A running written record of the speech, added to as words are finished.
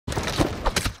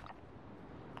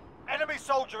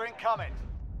soldier incoming.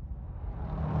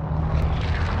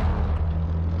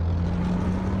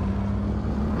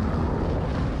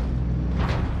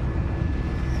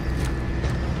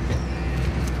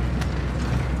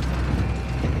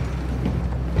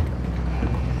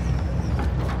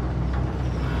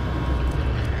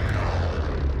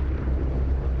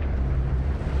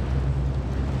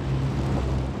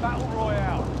 Battle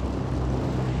Royale.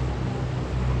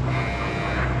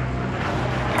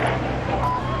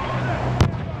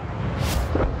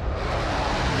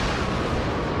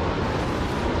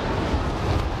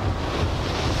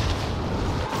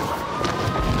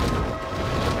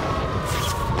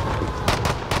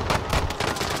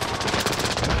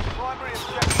 Primary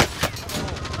objective.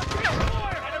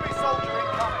 Enemy soldier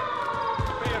incoming.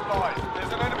 Be advised,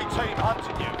 there's an enemy team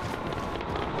hunting you.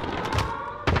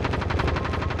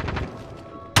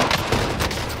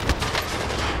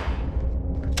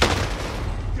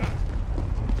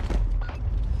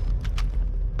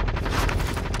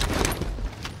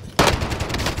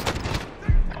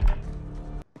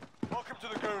 Welcome to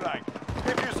the Gulag.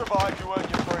 If you survive, you earn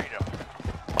your freedom.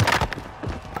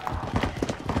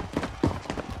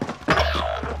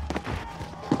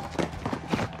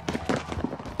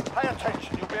 Pay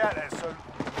attention, you'll be out there soon.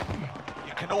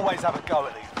 You can always have a go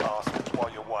at these bastards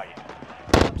while you wait.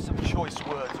 Give them some choice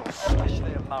words or smash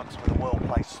their mugs with a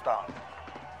well-placed stone.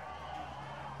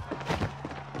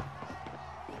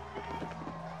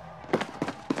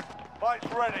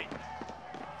 Fight's ready.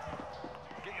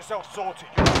 Get yourself sorted.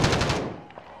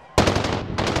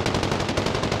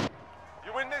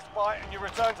 You win this fight and you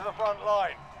return to the front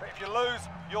line. But if you lose,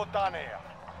 you're done here.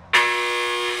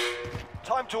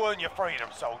 Time to earn your freedom,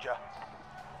 soldier.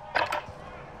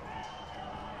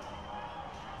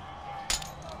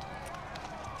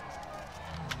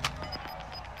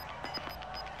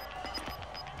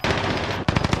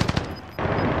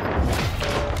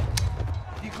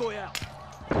 Decoy out.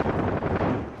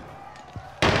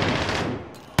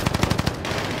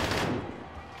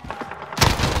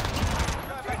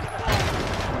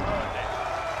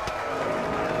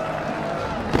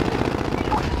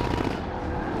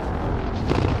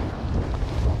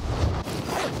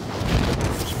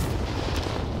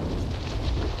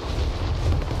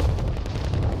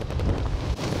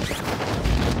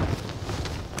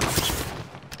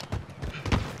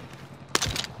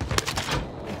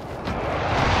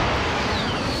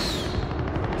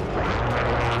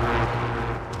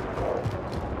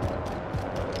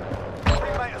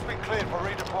 Teammate has been cleared for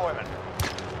redeployment.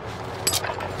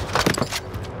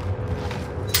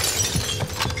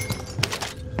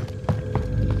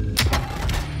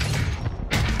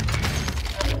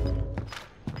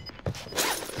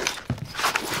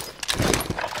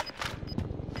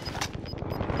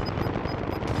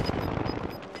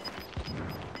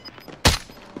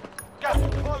 Gas is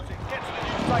closing. Get to the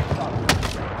new safe zone.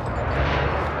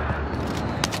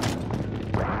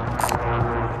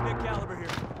 Big caliber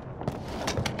here.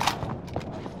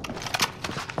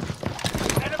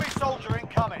 Enemy soldier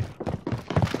incoming.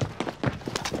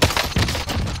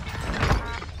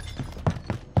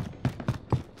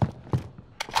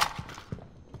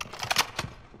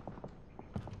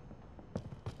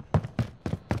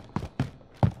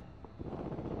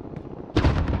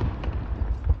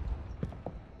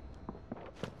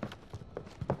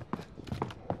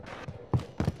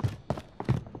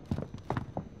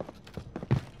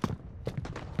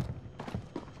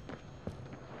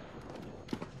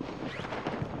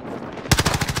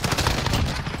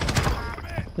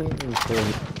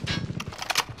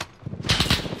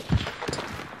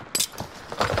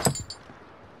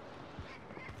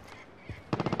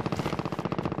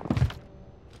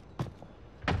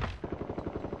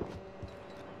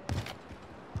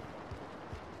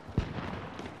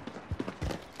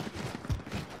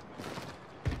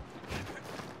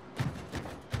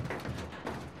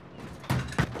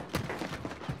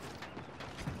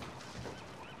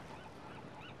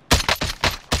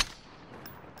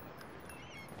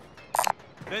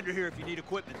 Vendor here if you need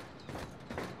equipment.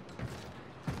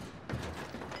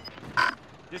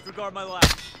 Disregard my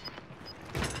last.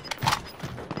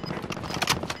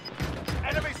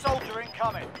 Enemy soldier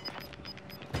incoming.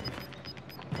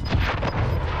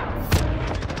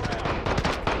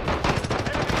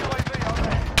 Enemy UAV on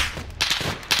there.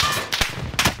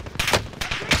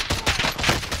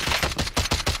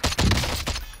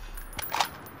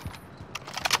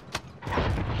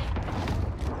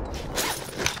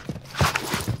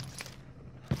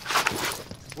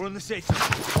 We're in the safe zone.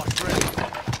 Watch ready.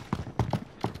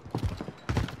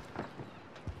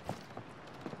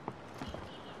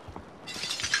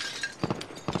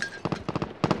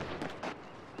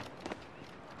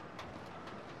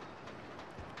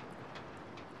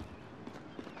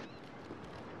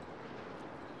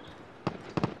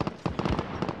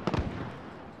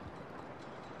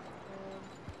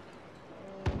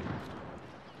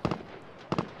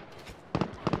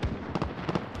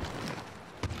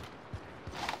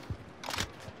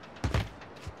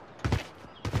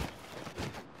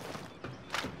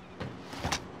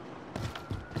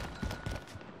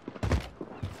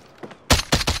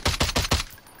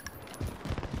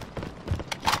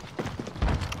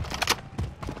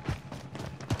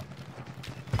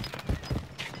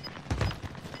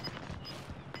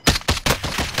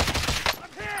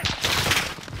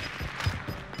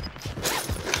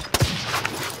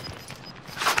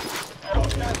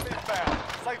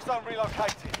 zone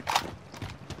relocated.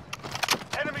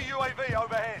 Enemy UAV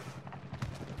overhead.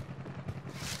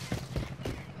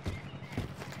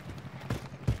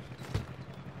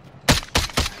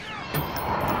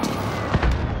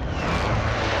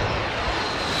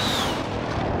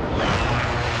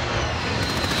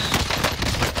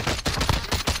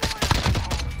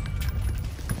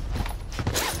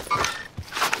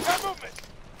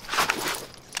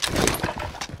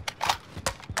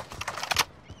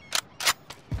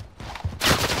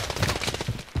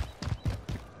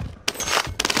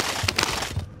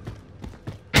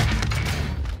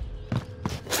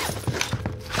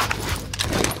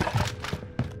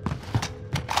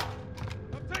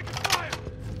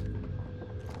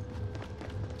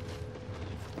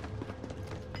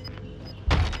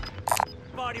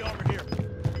 Body armor here.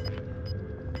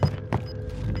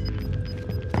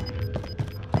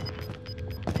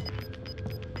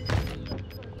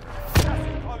 Gas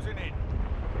is closing in.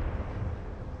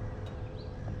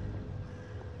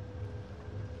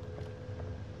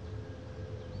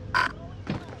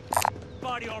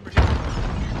 Body armor here.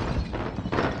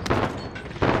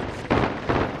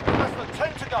 Less than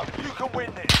 10 to go. You can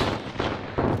win this.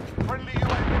 Friendly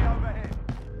UAV overhead.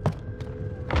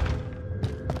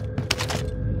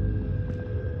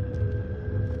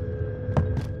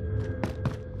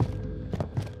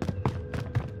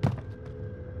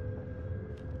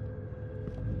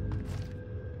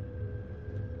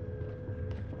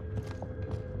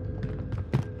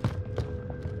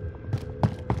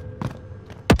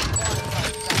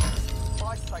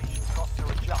 Buy station costs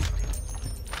are adjusted.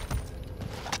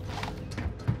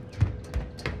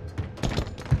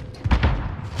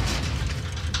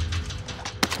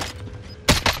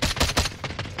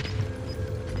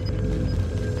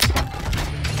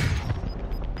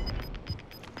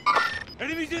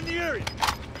 Enemies in the area.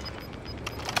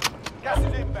 Gas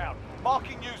is inbound.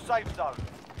 Marking new safe zone.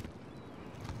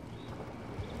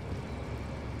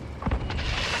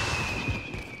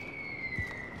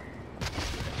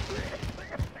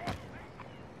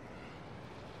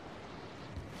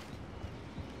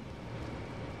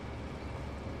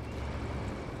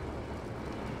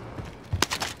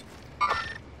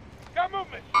 Got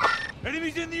movement.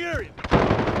 Enemies in the area.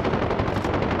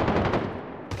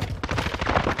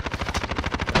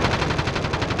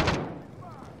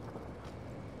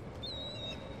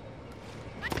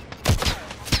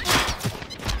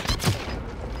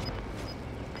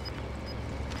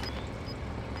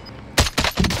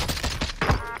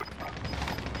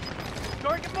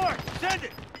 Target mark. Send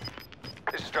it.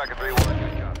 This is Striker 3-1.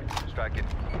 Good copy. Strike it.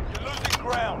 You're losing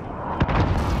ground.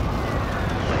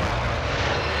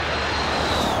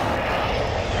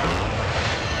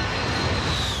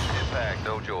 Impact,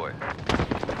 no joy.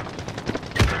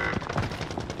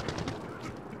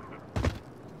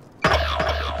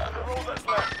 The rule that's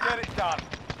left. Get it done.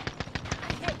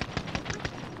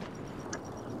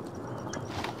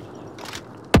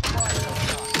 Right, well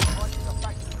done. Prices are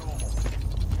back to normal.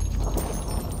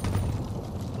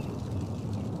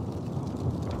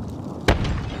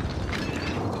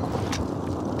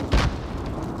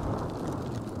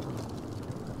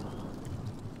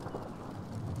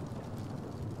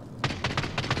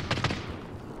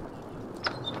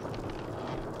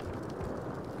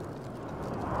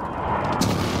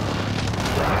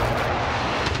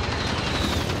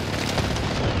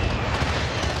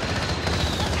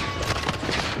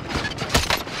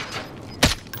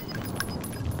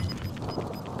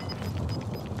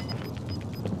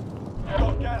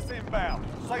 Got gas inbound.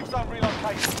 Safe zone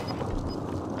relocated.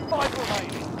 5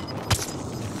 remaining.